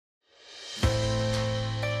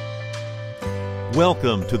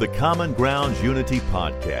Welcome to the Common Grounds Unity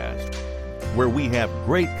Podcast, where we have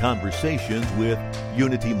great conversations with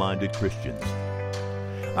unity-minded Christians.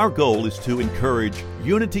 Our goal is to encourage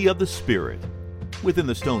unity of the Spirit within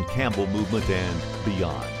the Stone Campbell movement and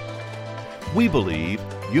beyond. We believe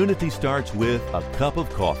unity starts with a cup of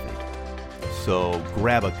coffee. So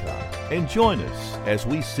grab a cup and join us as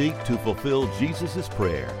we seek to fulfill Jesus'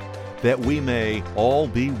 prayer that we may all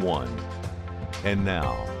be one. And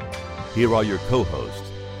now, here are your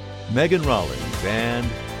co-hosts, Megan Rawlings and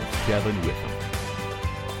Kevin Witham.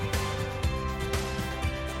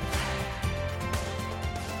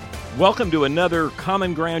 Welcome to another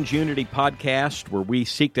Common Grounds Unity podcast where we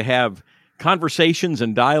seek to have conversations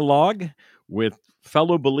and dialogue with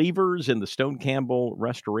fellow believers in the Stone Campbell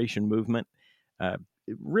Restoration Movement,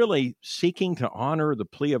 really seeking to honor the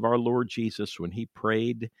plea of our Lord Jesus when he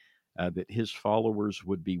prayed that his followers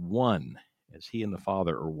would be one as he and the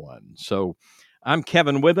Father are one. So I'm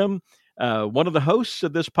Kevin Witham, one of the hosts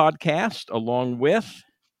of this podcast, along with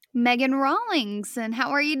Megan Rawlings. And how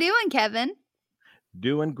are you doing, Kevin?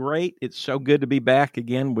 Doing great. It's so good to be back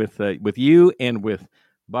again with you and with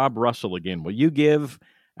Bob Russell again. Will you give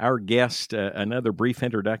our guest another brief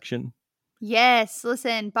introduction? Yes,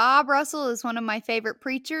 listen, Bob Russell is one of my favorite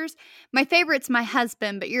preachers. My favorite's my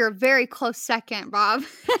husband, but you're a very close second, Bob.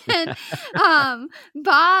 And,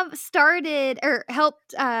 Bob started or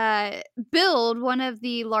helped build one of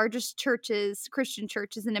the largest churches, Christian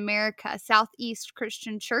churches in America, Southeast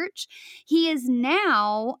Christian Church. He is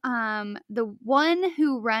now the one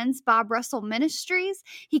who runs Bob Russell Ministries.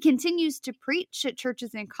 He continues to preach at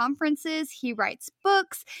churches and conferences. He writes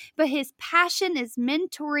books, but his passion is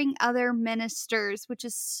mentoring other ministers, which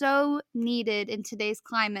is so needed in today's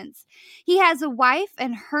climates. He has a wife,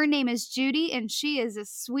 and her name is Judy, and she is as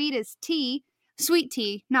sweet as tea. Sweet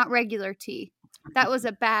tea, not regular tea. That was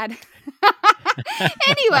a bad...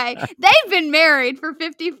 Anyway, they've been married for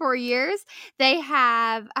 54 years. They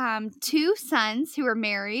have two sons who are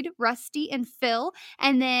married, Rusty and Phil,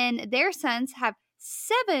 and then their sons have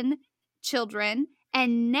 7 children,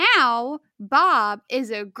 and now Bob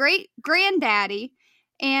is a great granddaddy,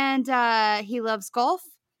 and he loves golf,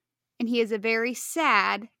 and he is a very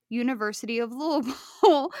sad University of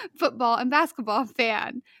Louisville football and basketball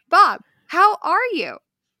fan. Bob, how are you?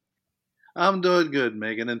 I'm doing good,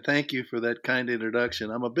 Megan, and thank you for that kind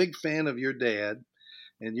introduction. I'm a big fan of your dad,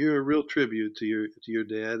 and you're a real tribute to your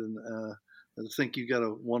dad, and I think you got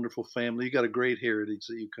a wonderful family. You got a great heritage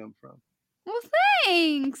that you come from. Well,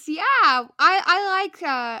 thanks. Yeah, I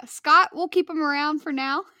like Scott. We'll keep him around for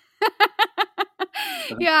now.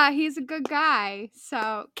 Yeah, he's a good guy.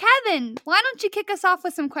 So, Kevin, why don't you kick us off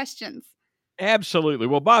with some questions? Absolutely.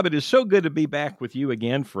 Well, Bob, it is so good to be back with you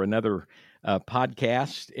again for another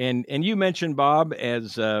podcast. And you mentioned Bob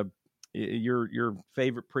as your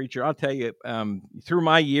favorite preacher. I'll tell you, through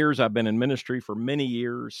my years, I've been in ministry for many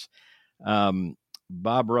years.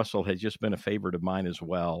 Bob Russell has just been a favorite of mine as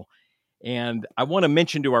well. And I want to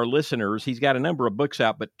mention to our listeners, he's got a number of books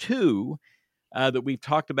out, but 2 that we've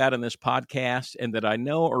talked about in this podcast and that I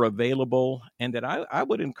know are available and that I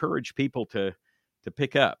would encourage people to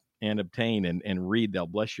pick up and obtain and read. They'll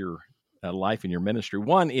bless your life and your ministry.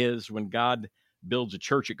 One is When God Builds a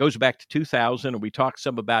Church. It goes back to 2000, and we talked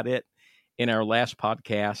some about it in our last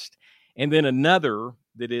podcast. And then another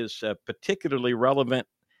that is particularly relevant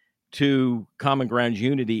to Common Grounds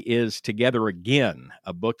Unity is Together Again,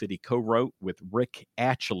 a book that he co-wrote with Rick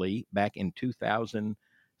Atchley back in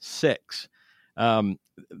 2006.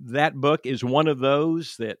 That book is one of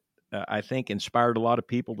those that I think inspired a lot of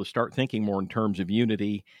people to start thinking more in terms of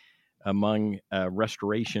unity among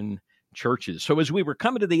restoration churches. So as we were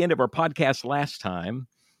coming to the end of our podcast last time,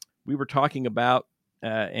 we were talking about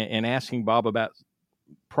and asking Bob about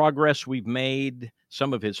progress we've made,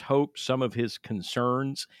 some of his hopes, some of his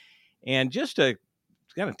concerns. And just to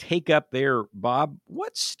kind of take up there, Bob,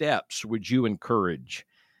 what steps would you encourage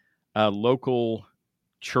local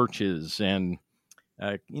churches and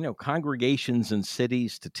congregations and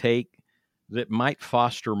cities to take that might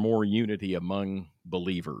foster more unity among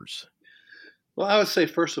believers? Well, I would say,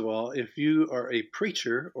 first of all, if you are a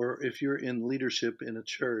preacher or if you're in leadership in a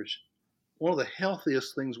church, one of the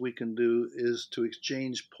healthiest things we can do is to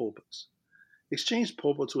exchange pulpits. Exchange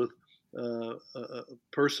pulpits with a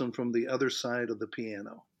person from the other side of the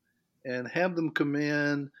piano and have them come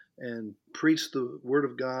in and preach the Word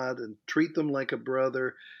of God and treat them like a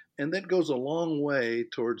brother. And that goes a long way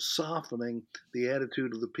towards softening the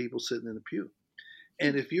attitude of the people sitting in the pew.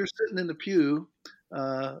 And if you're sitting in the pew,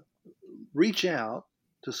 reach out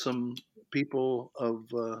to some people of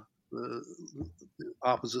the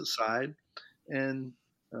opposite side and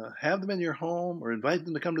have them in your home or invite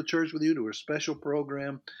them to come to church with you to a special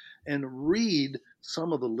program, and read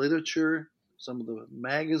some of the literature, some of the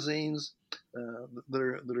magazines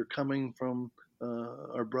that are coming from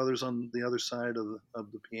our brothers on the other side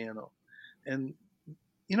of the piano. And,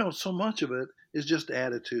 so much of it is just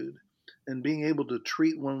attitude and being able to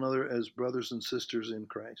treat one another as brothers and sisters in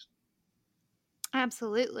Christ.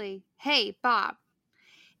 Absolutely. Hey, Bob,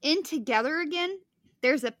 in Together Again,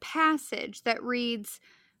 there's a passage that reads,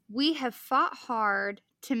 "We have fought hard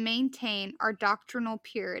to maintain our doctrinal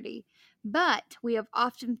purity, but we have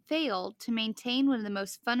often failed to maintain one of the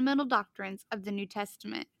most fundamental doctrines of the New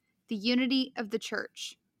Testament, the unity of the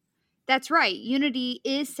church." That's right, unity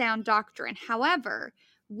is sound doctrine. However,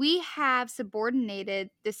 we have subordinated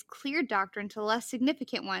this clear doctrine to less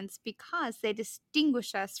significant ones because they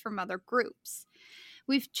distinguish us from other groups.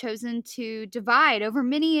 We've chosen to divide over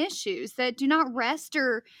many issues that do not rest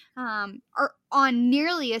or are on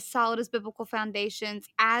nearly as solid as biblical foundations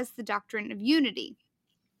as the doctrine of unity.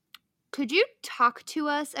 Could you talk to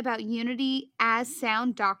us about unity as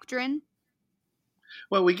sound doctrine?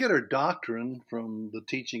 Well, we get our doctrine from the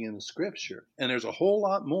teaching in the Scripture, and there's a whole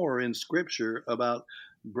lot more in Scripture about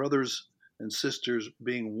brothers and sisters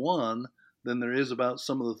being one than there is about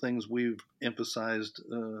some of the things we've emphasized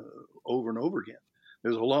over and over again.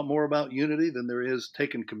 There's a whole lot more about unity than there is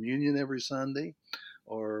taking communion every Sunday,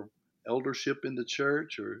 or eldership in the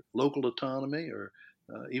church, or local autonomy, or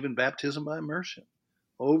even baptism by immersion.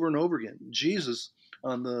 Over and over again, Jesus,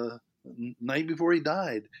 on the night before he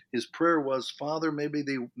died, his prayer was, "Father, may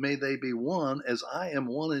they be one as I am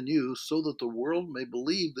one in you, so that the world may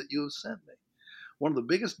believe that you have sent me." One of the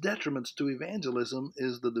biggest detriments to evangelism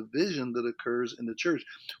is the division that occurs in the church.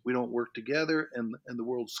 We don't work together, and the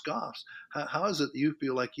world scoffs. How is it that you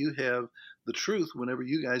feel like you have the truth whenever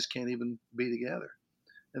you guys can't even be together?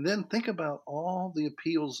 And then think about all the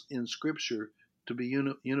appeals in Scripture to be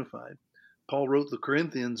unified. Paul wrote the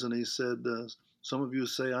Corinthians, and he said, some of you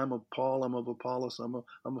say, "I'm of Paul, I'm of Apollos, I'm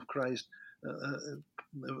of Christ."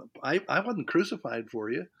 I wasn't crucified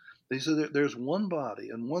for you. He said there's one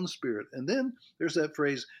body and one Spirit. And then there's that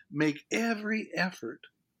phrase, "Make every effort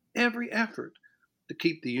to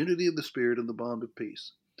keep the unity of the Spirit and the bond of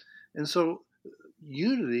peace." And so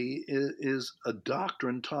unity is a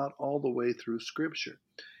doctrine taught all the way through Scripture.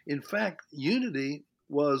 In fact, unity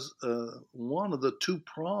was one of the two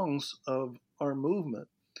prongs of our movement.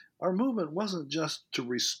 Our movement wasn't just to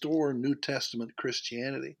restore New Testament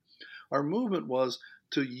Christianity. Our movement was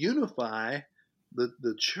to unify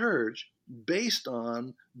the church based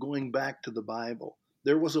on going back to the Bible.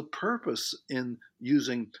 There was a purpose in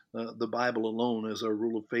using the Bible alone as our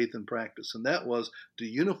rule of faith and practice, and that was to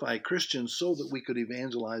unify Christians so that we could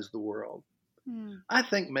evangelize the world. I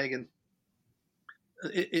think, Megan,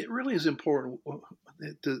 it really is important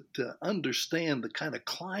to understand the kind of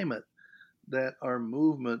climate that our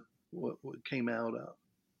movement came out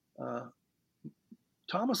of.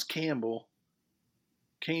 Thomas Campbell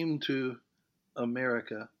came to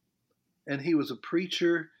America, and he was a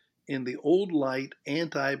preacher in the Old Light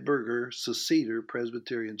Anti-Burger Seceder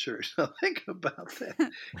Presbyterian Church. Now think about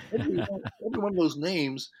that. Every one of those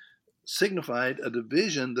names signified a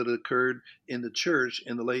division that occurred in the church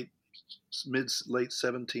in the late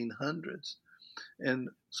 1700s. And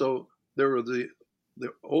so there were the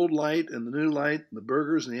Old Light and the New Light, and the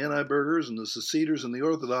Burgers and the Anti-Burgers, and the Seceders and the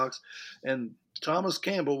Orthodox. And Thomas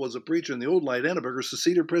Campbell was a preacher in the Old Light Anti-Burger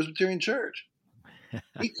Seceder Presbyterian Church.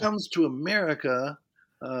 He comes to America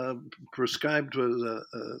prescribed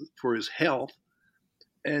for his health.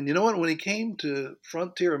 And you know what? When he came to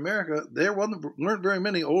frontier America, there weren't very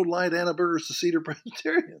many Old Light Anti-Burger Seceder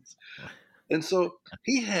Presbyterians. And so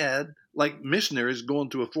he had, like missionaries going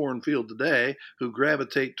to a foreign field today who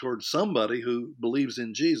gravitate towards somebody who believes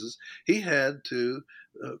in Jesus, he had to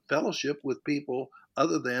fellowship with people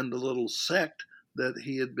other than the little sect that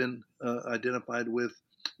he had been identified with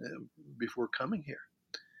before coming here.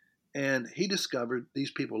 And he discovered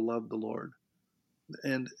these people loved the Lord.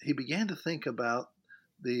 And he began to think about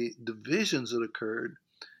the divisions that occurred,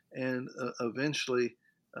 and eventually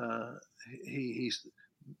he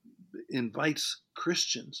invites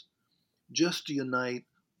Christians just to unite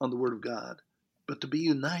on the Word of God, but to be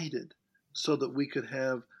united so that we could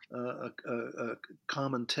have a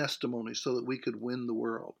common testimony, so that we could win the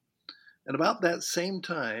world. And about that same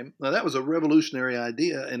time, now that was a revolutionary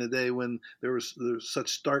idea in a day when there was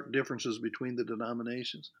such stark differences between the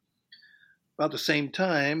denominations. About the same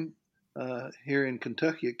time, here in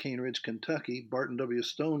Kentucky, at Cane Ridge, Kentucky, Barton W.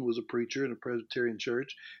 Stone was a preacher in a Presbyterian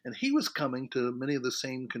church, and he was coming to many of the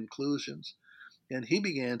same conclusions. And he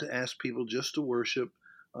began to ask people just to worship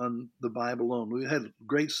on the Bible alone. We had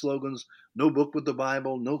great slogans: no book but the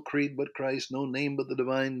Bible, no creed but Christ, no name but the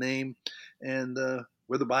divine name. And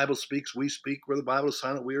where the Bible speaks, we speak. Where the Bible is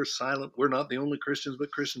silent, we are silent. We're not the only Christians,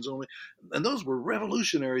 but Christians only. And those were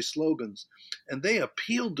revolutionary slogans. And they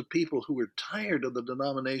appealed to people who were tired of the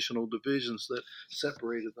denominational divisions that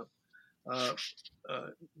separated them. A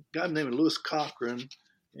guy named Lewis Cochran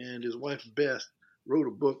and his wife Beth wrote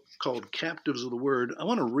a book called Captives of the Word. I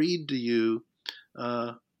want to read to you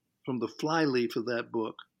from the flyleaf of that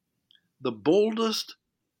book. The boldest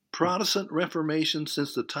Protestant Reformation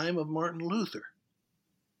since the time of Martin Luther,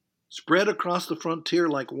 spread across the frontier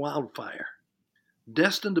like wildfire,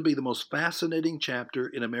 destined to be the most fascinating chapter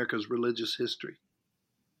in America's religious history.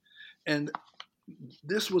 And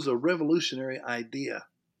this was a revolutionary idea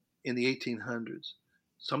in the 1800s.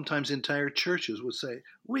 Sometimes entire churches would say,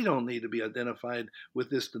 we don't need to be identified with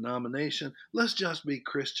this denomination. Let's just be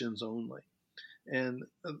Christians only. And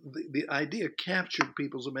the idea captured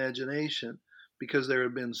people's imagination because there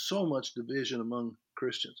had been so much division among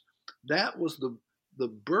Christians. That was the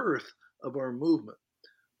birth of our movement.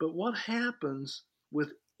 But what happens with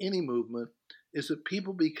any movement is that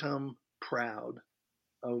people become proud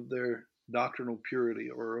of their doctrinal purity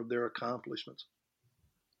or of their accomplishments.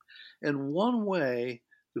 And one way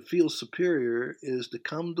to feel superior is to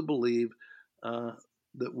come to believe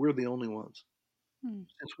that we're the only ones.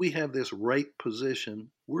 Since we have this right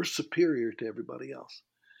position, we're superior to everybody else.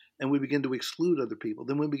 And we begin to exclude other people.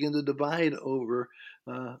 Then we begin to divide over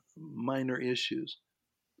minor issues.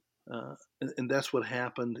 And that's what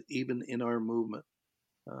happened even in our movement.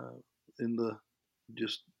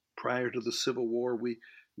 Just prior to the Civil War,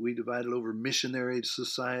 we divided over missionary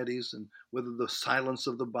societies and whether the silence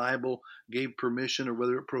of the Bible gave permission or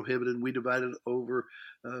whether it prohibited. We divided over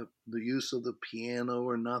the use of the piano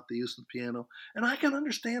or not the use of the piano. And I can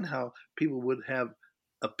understand how people would have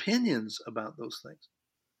opinions about those things.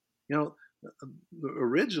 You know,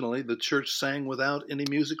 originally the church sang without any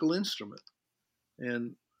musical instrument.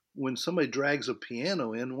 And when somebody drags a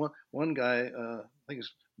piano in, one guy, I think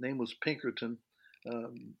his name was Pinkerton,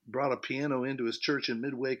 brought a piano into his church in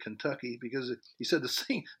Midway, Kentucky, because he said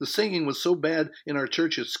the singing was so bad in our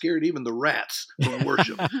church it scared even the rats from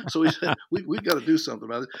worship. So he said, we've got to do something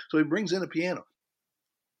about it. So he brings in a piano.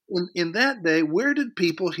 In that day, where did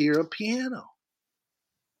people hear a piano?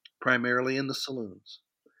 Primarily in the saloons.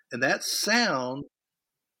 And that sound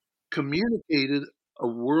communicated a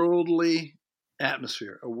worldly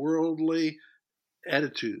atmosphere, a worldly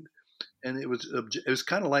attitude. And it was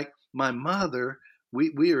kind of like my mother.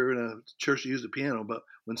 We were in a church that used a piano, but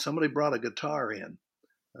when somebody brought a guitar in,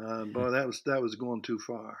 boy, that was going too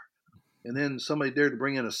far. And then somebody dared to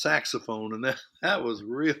bring in a saxophone, and that was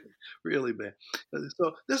really, really bad.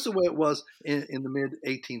 So this is the way it was in the mid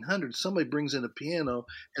 1800s. Somebody brings in a piano,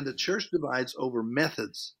 and the church divides over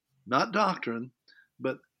methods, not doctrine,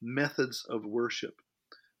 but methods of worship.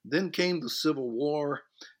 Then came the Civil War,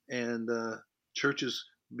 and churches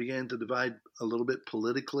began to divide a little bit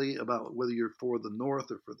politically about whether you're for the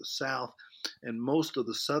North or for the South. And most of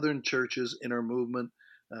the Southern churches in our movement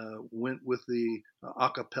went with the a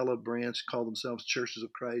cappella branch, called themselves Churches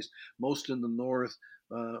of Christ. Most in the North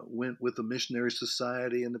went with the Missionary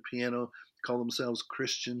Society and the piano, called themselves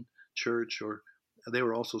Christian Church, or they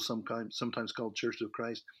were also sometimes called Churches of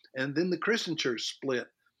Christ. And then the Christian Church split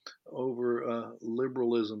over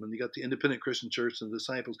liberalism, and you got the Independent Christian Church and the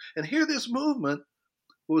Disciples. And here this movement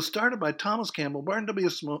was started by Thomas Campbell, Barton W.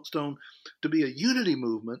 Stone, to be a unity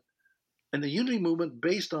movement, and the unity movement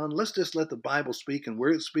based on let's just let the Bible speak, and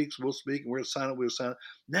where it speaks, we'll speak, and where it's silent, we'll silent.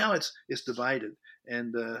 Now it's divided,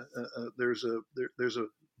 and there's a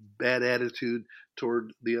bad attitude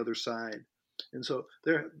toward the other side, and so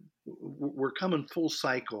we're coming full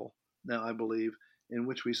cycle now, I believe, in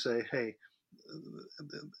which we say, hey,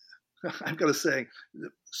 I've got to say,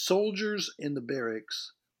 soldiers in the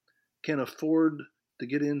barracks can afford to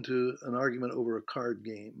get into an argument over a card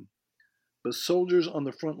game. But soldiers on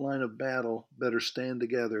the front line of battle better stand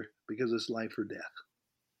together because it's life or death.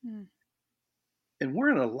 Mm. And we're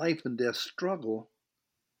in a life and death struggle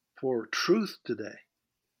for truth today.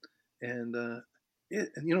 And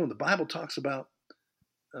the Bible talks about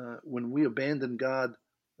when we abandon God,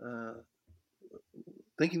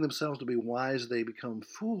 thinking themselves to be wise, they become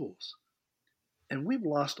fools. And we've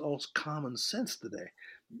lost all common sense today.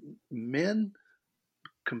 Men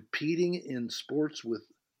competing in sports with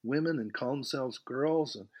women and calling themselves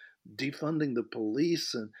girls, and defunding the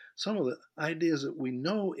police, and some of the ideas that we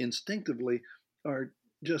know instinctively are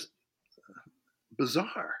just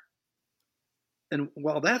bizarre. And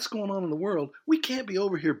while that's going on in the world, we can't be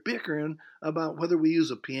over here bickering about whether we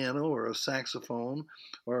use a piano or a saxophone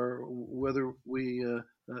or whether we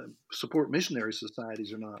support missionary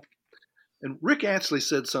societies or not. And Rick actually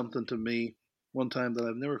said something to me one time that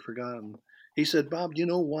I've never forgotten. He said, Bob, you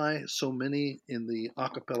know why so many in the a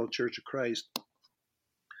cappella Church of Christ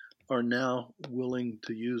are now willing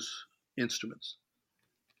to use instruments?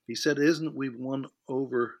 He said, isn't we've won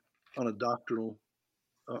over on a doctrinal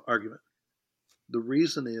argument. The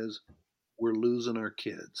reason is we're losing our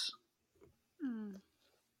kids. And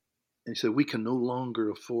he said, we can no longer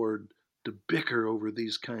afford to bicker over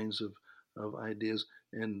these kinds of ideas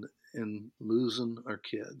and losing our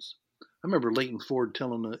kids. I remember Leighton Ford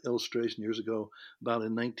telling an illustration years ago about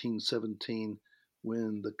in 1917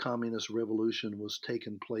 when the communist revolution was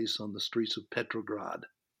taking place on the streets of Petrograd.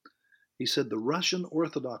 He said the Russian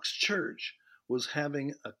Orthodox Church was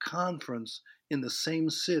having a conference in the same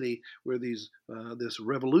city where this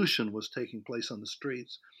revolution was taking place on the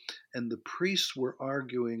streets, and the priests were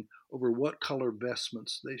arguing over what color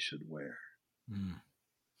vestments they should wear.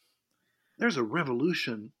 There's a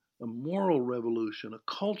revolution, a moral revolution, a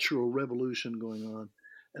cultural revolution going on,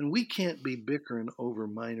 and we can't be bickering over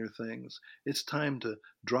minor things. It's time to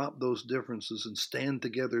drop those differences and stand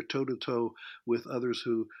together toe-to-toe with others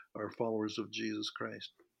who are followers of Jesus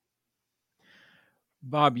Christ.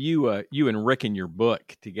 Bob, you and Rick in your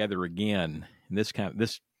book Together Again, and this kind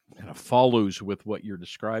of follows with what you're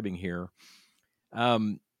describing here.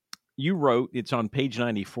 You wrote, it's on page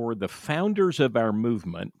 94, the founders of our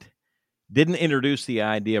movement didn't introduce the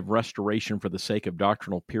idea of restoration for the sake of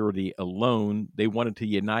doctrinal purity alone. They wanted to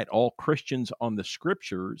unite all Christians on the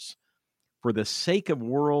Scriptures for the sake of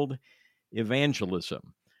world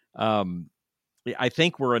evangelism. I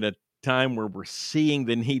think we're in a time where we're seeing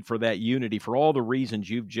the need for that unity for all the reasons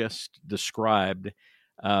you've just described,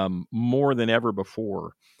 more than ever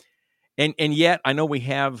before. And yet I know we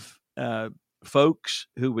have folks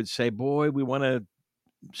who would say, boy, we want to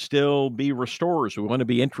still be restorers. We want to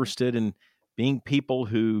be interested in being people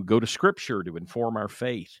who go to Scripture to inform our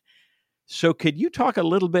faith. So could you talk a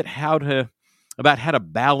little bit about how to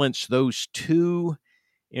balance those two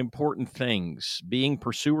important things, being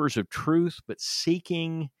pursuers of truth, but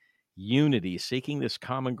seeking unity, seeking this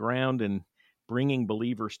common ground and bringing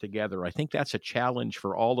believers together? I think that's a challenge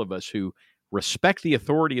for all of us who respect the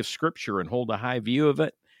authority of Scripture and hold a high view of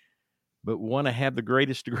it, but want to have the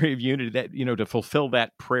greatest degree of unity that, to fulfill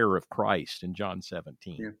that prayer of Christ in John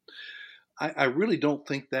 17. Yeah. I really don't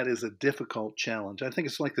think that is a difficult challenge. I think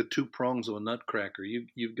it's like the two prongs of a nutcracker.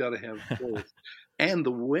 You've got to have both. And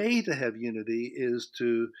the way to have unity is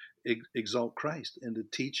to exalt Christ and to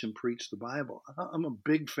teach and preach the Bible. I'm a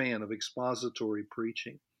big fan of expository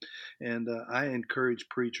preaching. And I encourage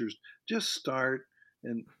preachers, just start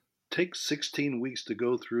and take 16 weeks to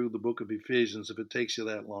go through the book of Ephesians if it takes you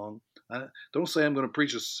that long. Don't say I'm going to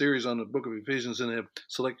preach a series on the book of Ephesians and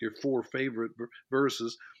select your 4 favorite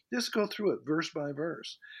verses. Just go through it verse by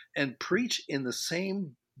verse and preach in the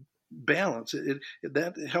same balance.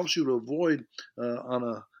 That helps you to avoid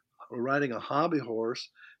riding a hobby horse,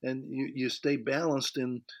 and you stay balanced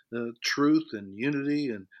in truth and unity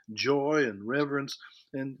and joy and reverence,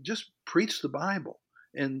 and just preach the Bible.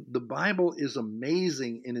 And the Bible is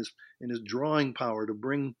amazing in its drawing power to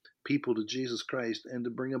bring people to Jesus Christ and to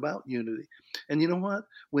bring about unity. And you know what?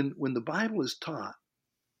 When the Bible is taught,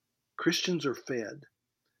 Christians are fed.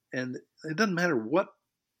 And it doesn't matter what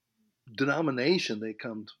denomination they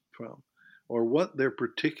come from or what their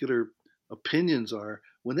particular opinions are.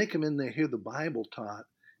 When they come in, they hear the Bible taught.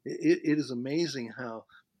 It is amazing how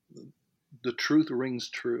the truth rings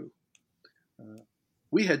true.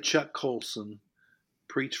 We had Chuck Colson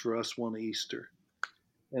preach for us one Easter.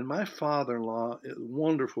 And my father-in-law, a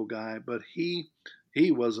wonderful guy, but he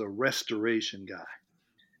was a restoration guy.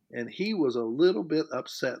 And he was a little bit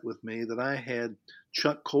upset with me that I had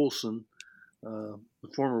Chuck Colson, the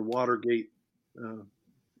former Watergate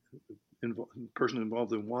person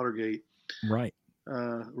involved in Watergate, right,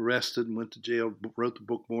 arrested and went to jail, wrote the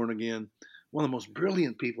book Born Again, one of the most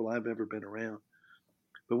brilliant people I've ever been around.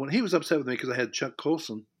 But when he was upset with me because I had Chuck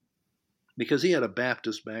Colson, because he had a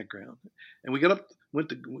Baptist background, and we went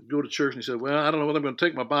to go to church, and he said, well, I don't know whether I'm going to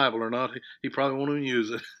take my Bible or not. He probably won't even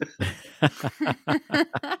use it.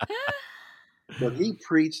 But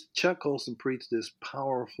Chuck Colson preached this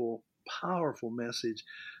powerful, powerful message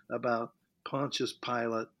about Pontius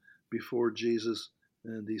Pilate before Jesus.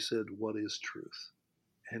 And he said, what is truth?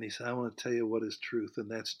 And he said, I want to tell you what is truth. And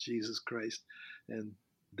that's Jesus Christ, and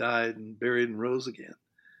died and buried and rose again.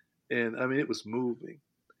 And I mean, it was moving.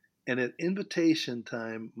 And at invitation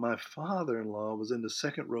time, my father-in-law was in the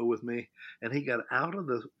second row with me, and he got out of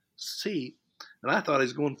the seat, and I thought he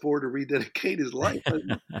was going forward to rededicate his life.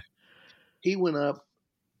 He went up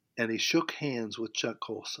and he shook hands with Chuck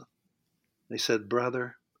Colson. They said,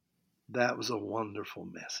 "Brother, that was a wonderful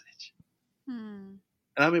message." And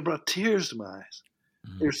I mean, it brought tears to my eyes.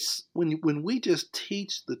 There's when we just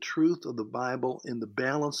teach the truth of the Bible in the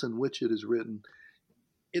balance in which it is written,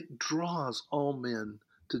 it draws all men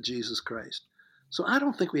to Jesus Christ. So I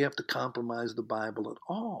don't think we have to compromise the Bible at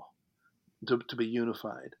all to be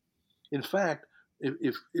unified. In fact,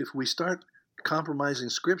 if we start compromising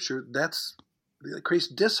Scripture, that creates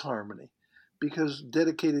disharmony, because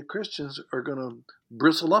dedicated Christians are going to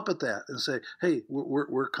bristle up at that and say, "Hey,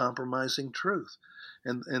 we're compromising truth."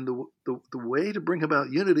 And the way to bring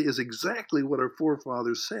about unity is exactly what our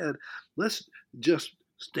forefathers said. Let's just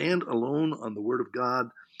stand alone on the Word of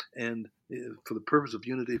God, and for the purpose of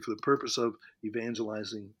unity, for the purpose of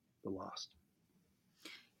evangelizing the lost.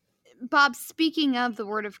 Bob, speaking of the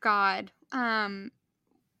Word of God,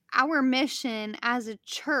 our mission as a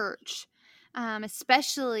church,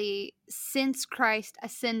 especially since Christ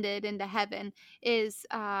ascended into heaven, is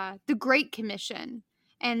the Great Commission.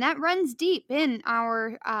 And that runs deep in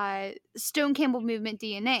our Stone Campbell movement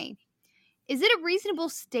DNA. Is it a reasonable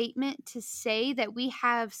statement to say that we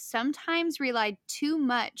have sometimes relied too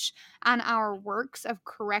much on our works of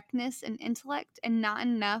correctness and intellect and not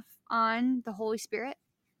enough on the Holy Spirit?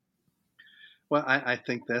 Well, I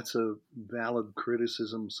think that's a valid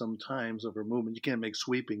criticism sometimes of our movement. You can't make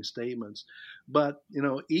sweeping statements. But,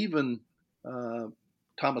 even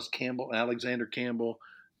Thomas Campbell, Alexander Campbell,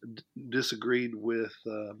 disagreed with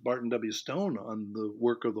Barton W. Stone on the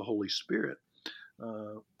work of the Holy Spirit.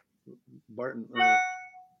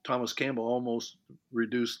 Thomas Campbell almost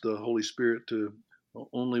reduced the Holy Spirit to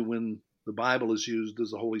only when the Bible is used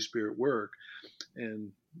does the Holy Spirit work.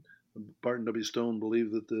 And Barton W. Stone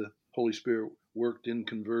believed that the Holy Spirit worked in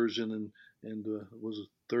conversion and was a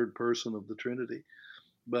third person of the Trinity.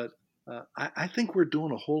 But I think we're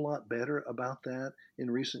doing a whole lot better about that in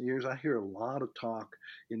recent years. I hear a lot of talk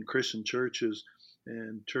in Christian churches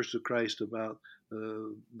and Church of Christ about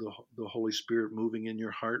the Holy Spirit moving in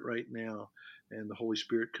your heart right now, and the Holy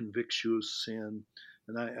Spirit convicts you of sin.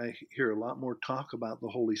 And I hear a lot more talk about the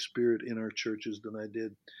Holy Spirit in our churches than I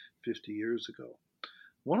did 50 years ago.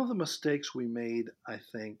 One of the mistakes we made, I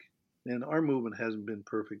think, and our movement hasn't been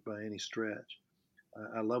perfect by any stretch.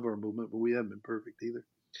 I love our movement, but we haven't been perfect either,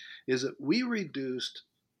 is that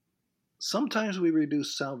sometimes we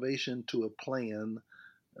reduce salvation to a plan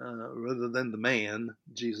rather than the man,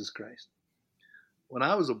 Jesus Christ. When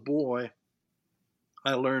I was a boy,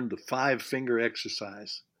 I learned the 5-finger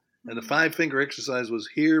exercise. And the 5-finger exercise was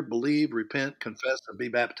hear, believe, repent, confess, and be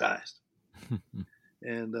baptized.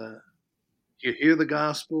 And you hear the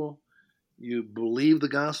gospel, you believe the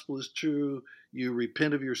gospel is true, you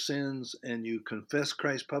repent of your sins, and you confess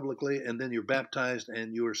Christ publicly, and then you're baptized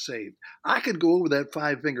and you are saved. I could go over that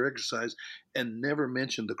 5-finger exercise and never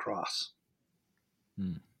mention the cross.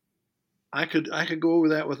 I could go over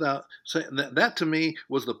that without saying that to me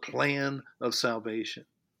was the plan of salvation.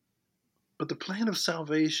 But the plan of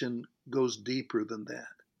salvation goes deeper than that.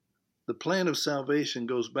 The plan of salvation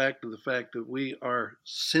goes back to the fact that we are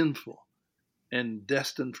sinful and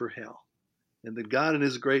destined for hell, and that God in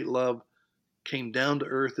his great love came down to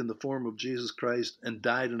earth in the form of Jesus Christ and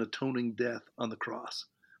died an atoning death on the cross,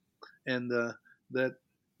 and that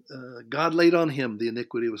God laid on him the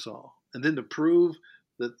iniquity of us all. And then to prove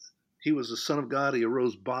that he was the Son of God, he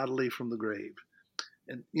arose bodily from the grave.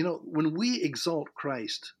 And, when we exalt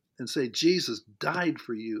Christ and say Jesus died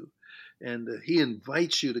for you, and he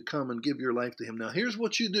invites you to come and give your life to him. Now, here's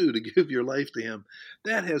what you do to give your life to him.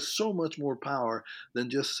 That has so much more power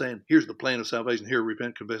than just saying, here's the plan of salvation. Here,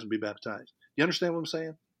 repent, confess, and be baptized. You understand what I'm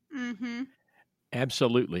saying? Mm-hmm.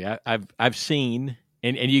 Absolutely. I've seen,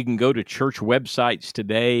 and you can go to church websites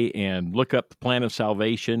today and look up the plan of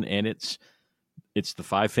salvation, and it's the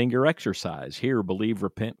 5-finger exercise. Hear, believe,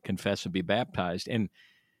 repent, confess, and be baptized. And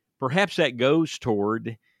perhaps that goes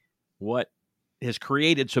toward what has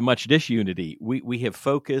created so much disunity. We have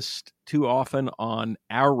focused too often on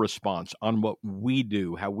our response, on what we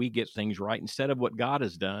do, how we get things right, instead of what God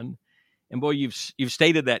has done. And boy, you've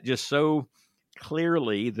stated that just so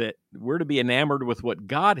clearly, that we're to be enamored with what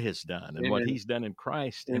God has done and what he's done in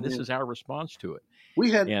Christ. And this is our response to it.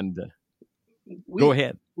 Go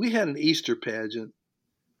ahead. We had an Easter pageant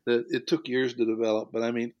that it took years to develop, but I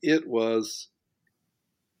mean, it was,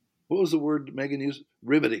 what was the word Megan used?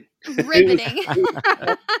 Riveting. Riveting.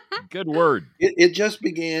 Good word. It just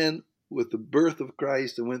began with the birth of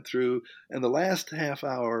Christ and went through, and the last half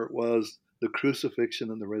hour was the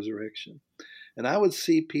crucifixion and the resurrection. And I would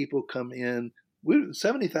see people come in.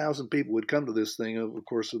 70,000 people would come to this thing, of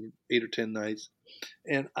course, of 8 or 10 nights.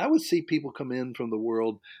 And I would see people come in from the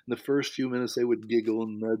world. In the first few minutes, they would giggle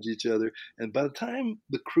and nudge each other. And by the time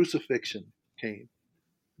the crucifixion came,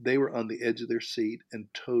 they were on the edge of their seat and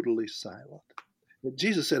totally silent. And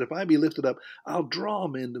Jesus said, if I be lifted up, I'll draw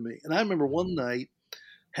them into me. And I remember one night,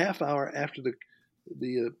 half hour after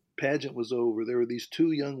the pageant was over, there were these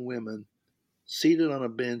two young women seated on a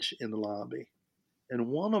bench in the lobby. And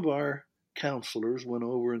one of our counselors went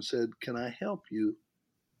over and said, can I help you?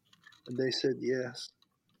 And they said yes.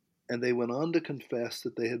 And they went on to confess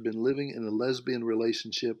that they had been living in a lesbian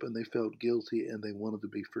relationship and they felt guilty and they wanted to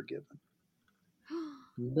be forgiven.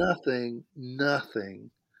 Nothing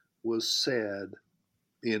was said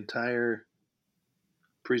the entire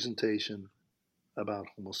presentation about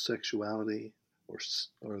homosexuality or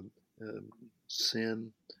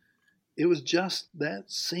sin. It was just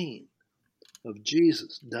that scene of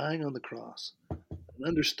Jesus dying on the cross and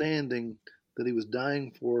understanding that he was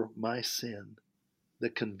dying for my sin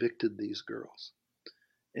that convicted these girls.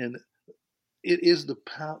 And it is the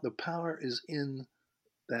power is in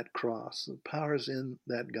that cross. The power is in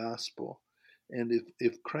that gospel. And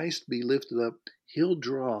if Christ be lifted up, he'll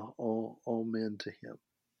draw all men to him.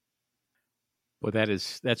 Well,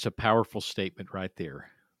 that's a powerful statement right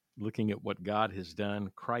there. Looking at what God has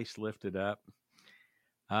done, Christ lifted up.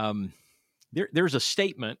 There's a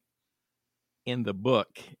statement in the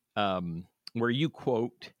book where you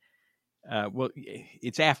quote,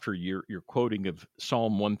 it's after your quoting of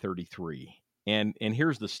Psalm 133. And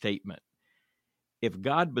here's the statement. If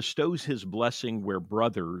God bestows his blessing where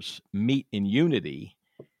brothers meet in unity,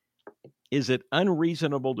 is it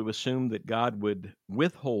unreasonable to assume that God would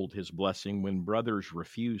withhold his blessing when brothers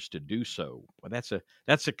refuse to do so? Well,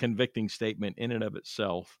 that's a convicting statement in and of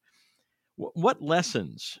itself. What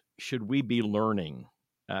lessons should we be learning?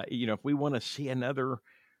 If we want to see another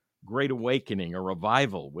great awakening or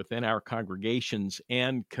revival within our congregations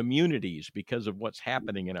and communities because of what's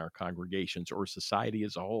happening in our congregations or society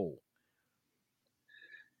as a whole.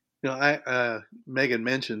 Megan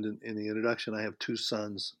mentioned in the introduction, I have two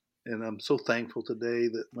sons, and I'm so thankful today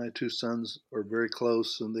that my two sons are very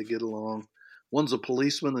close and they get along. One's a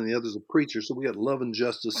policeman and the other's a preacher, so we got love and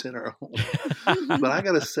justice in our home. But I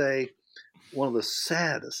got to say, one of the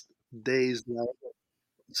saddest days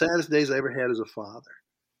I ever had as a father,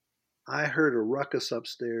 I heard a ruckus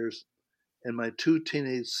upstairs, and my two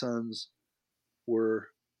teenage sons were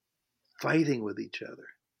fighting with each other.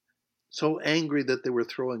 So angry that they were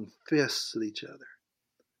throwing fists at each other.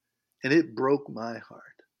 And it broke my heart.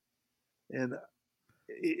 And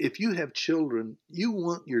if you have children, you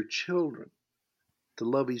want your children to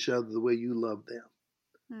love each other the way you love them.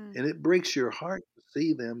 And it breaks your heart to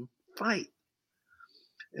see them fight.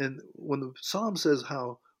 And when the Psalm says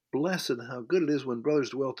how blessed and how good it is when brothers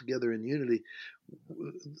dwell together in unity,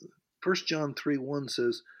 1 John 3:1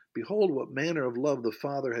 says, behold, what manner of love the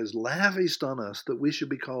Father has lavished on us that we should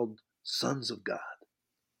be called sons of God.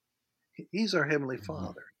 He's our Heavenly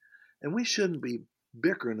Father. And we shouldn't be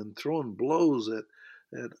bickering and throwing blows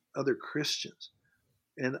at other Christians.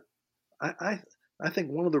 And I think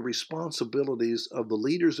one of the responsibilities of the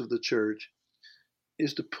leaders of the church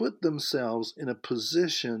is to put themselves in a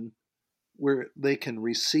position where they can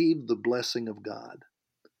receive the blessing of God.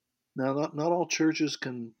 Now, not all churches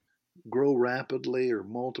can grow rapidly or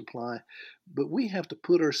multiply, but we have to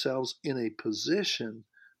put ourselves in a position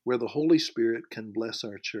where the Holy Spirit can bless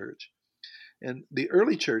our church. And the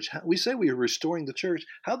early church, we say we are restoring the church.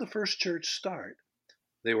 How did the first church start?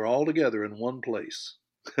 They were all together in one place.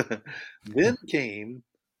 Then came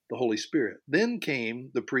the Holy Spirit. Then came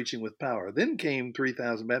the preaching with power. Then came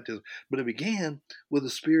 3,000 baptisms. But it began with the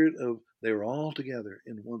spirit of they were all together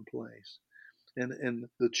in one place. And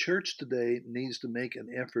the church today needs to make an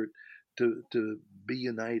effort to be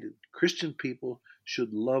united. Christian people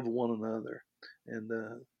should love one another. And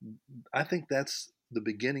I think that's the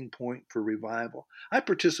beginning point for revival. I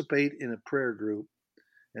participate in a prayer group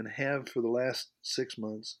and have for the last 6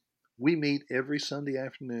 months. We meet every Sunday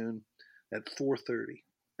afternoon at 4:30.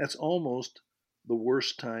 That's almost the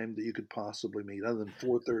worst time that you could possibly meet, other than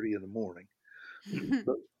 4:30 in the morning.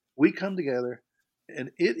 But we come together,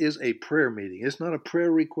 and it is a prayer meeting. It's not a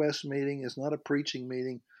prayer request meeting. It's not a preaching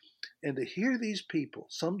meeting. And to hear these people,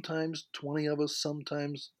 sometimes 20 of us,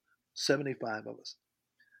 sometimes 75 of us,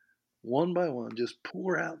 one by one, just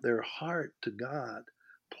pour out their heart to God,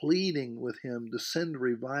 pleading with him to send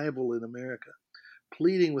revival in America,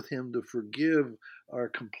 pleading with him to forgive our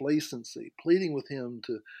complacency, pleading with him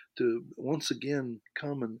to once again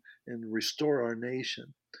come and restore our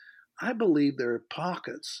nation. I believe there are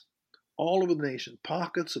pockets all over the nation,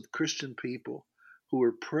 pockets of Christian people who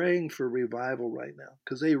are praying for revival right now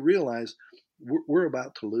because they realize we're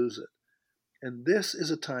about to lose it. And this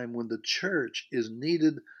is a time when the church is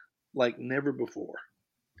needed like never before.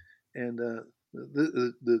 And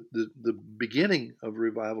the beginning of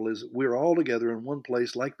revival is we're all together in one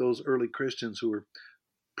place like those early Christians who were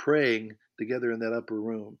praying together in that upper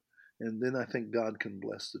room. And then I think God can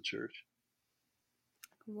bless the church.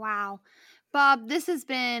 Wow. Bob, this has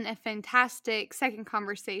been a fantastic second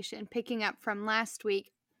conversation, picking up from last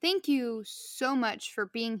week. Thank you so much for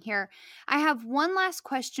being here. I have one last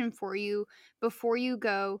question for you before you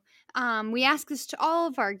go. We ask this to all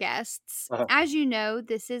of our guests. As you know,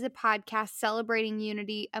 this is a podcast celebrating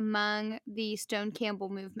unity among the Stone Campbell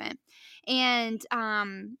movement. And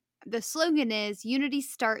the slogan is, unity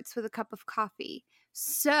starts with a cup of coffee.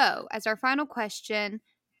 So, as our final question,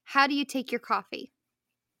 how do you take your coffee?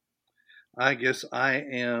 I guess I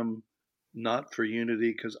am not for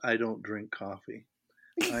unity because I don't drink coffee.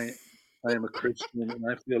 I am a Christian, and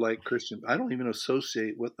I feel like Christian. I don't even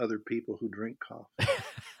associate with other people who drink coffee.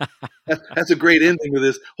 That's a great ending to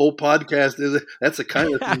this whole podcast. That's the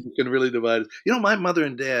kind of thing that can really divide us. You know, my mother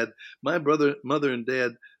and dad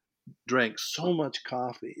drank so much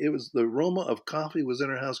coffee. It was the aroma of coffee was in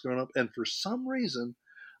our house growing up, and for some reason,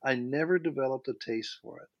 I never developed a taste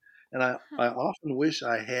for it. And I often wish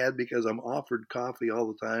I had because I'm offered coffee all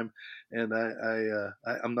the time, and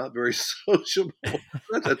I'm not very sociable.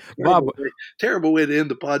 That's a terrible way to end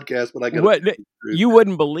the podcast. But you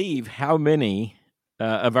wouldn't believe how many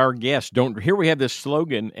of our guests don't. Here we have this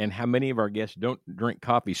slogan, and how many of our guests don't drink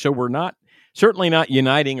coffee. So we're certainly not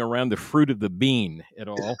uniting around the fruit of the bean at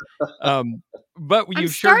all. But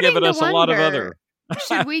you've sure given us a lot of other.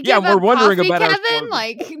 Should we give we're wondering coffee, about Kevin?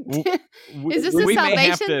 Like, is this a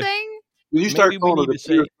salvation thing? When you start calling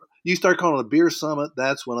it a beer summit,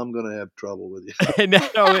 that's when I'm going to have trouble with you.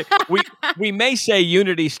 No, we may say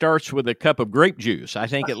unity starts with a cup of grape juice. I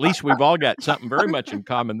think at least we've all got something very much in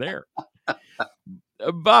common there.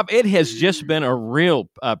 Bob, it has just been a real,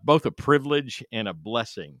 both a privilege and a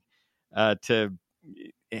blessing to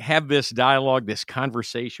have this dialogue, this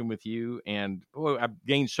conversation with you. And boy, I've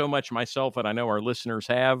gained so much myself, and I know our listeners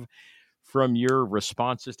have, from your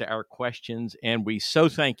responses to our questions. And we so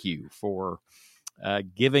thank you for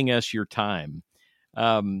giving us your time,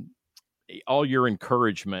 all your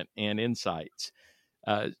encouragement and insights.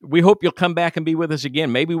 We hope you'll come back and be with us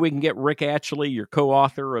again. Maybe we can get Rick Atchley, your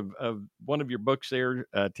co-author of one of your books there,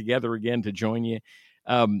 together again to join you.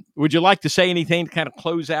 Would you like to say anything to kind of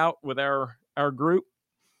close out with our group?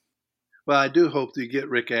 Well, I do hope that you get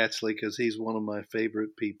Rick Atchley because he's one of my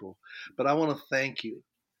favorite people. But I want to thank you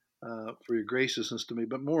for your graciousness to me.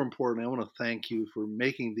 But more importantly, I want to thank you for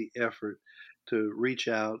making the effort to reach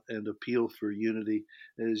out and appeal for unity.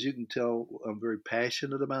 As you can tell, I'm very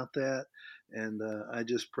passionate about that. And I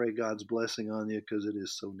just pray God's blessing on you because it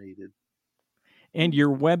is so needed. And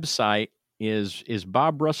your website is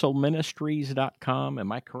BobRussellMinistries.com.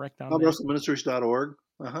 Am I correct on that? BobRussellMinistries.org.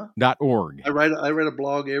 .org. I write a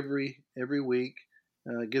blog every week.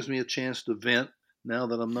 It gives me a chance to vent now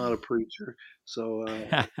that I'm not a preacher. So,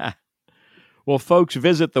 well, folks,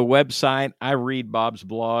 visit the website. I read Bob's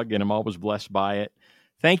blog, and I'm always blessed by it.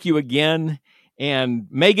 Thank you again. And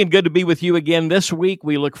Megan, good to be with you again this week.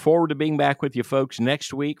 We look forward to being back with you folks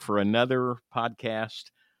next week for another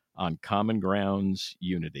podcast on Common Grounds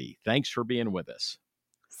Unity. Thanks for being with us.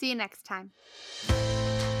 See you next time.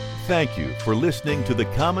 Thank you for listening to the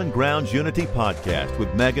Common Grounds Unity podcast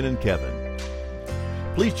with Megan and Kevin.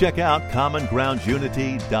 Please check out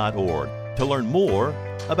commongroundsunity.org to learn more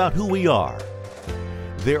about who we are.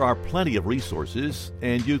 There are plenty of resources,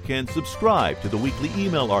 and you can subscribe to the weekly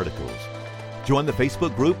email articles, join the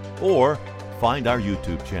Facebook group, or find our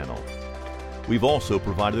YouTube channel. We've also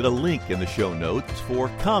provided a link in the show notes for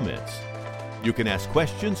comments. You can ask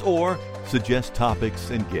questions or suggest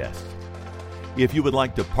topics and guests. If you would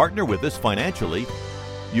like to partner with us financially,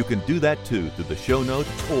 you can do that too through the show notes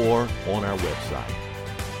or on our website.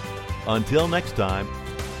 Until next time,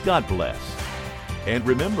 God bless. And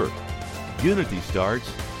remember, unity starts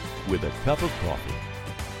with a cup of coffee.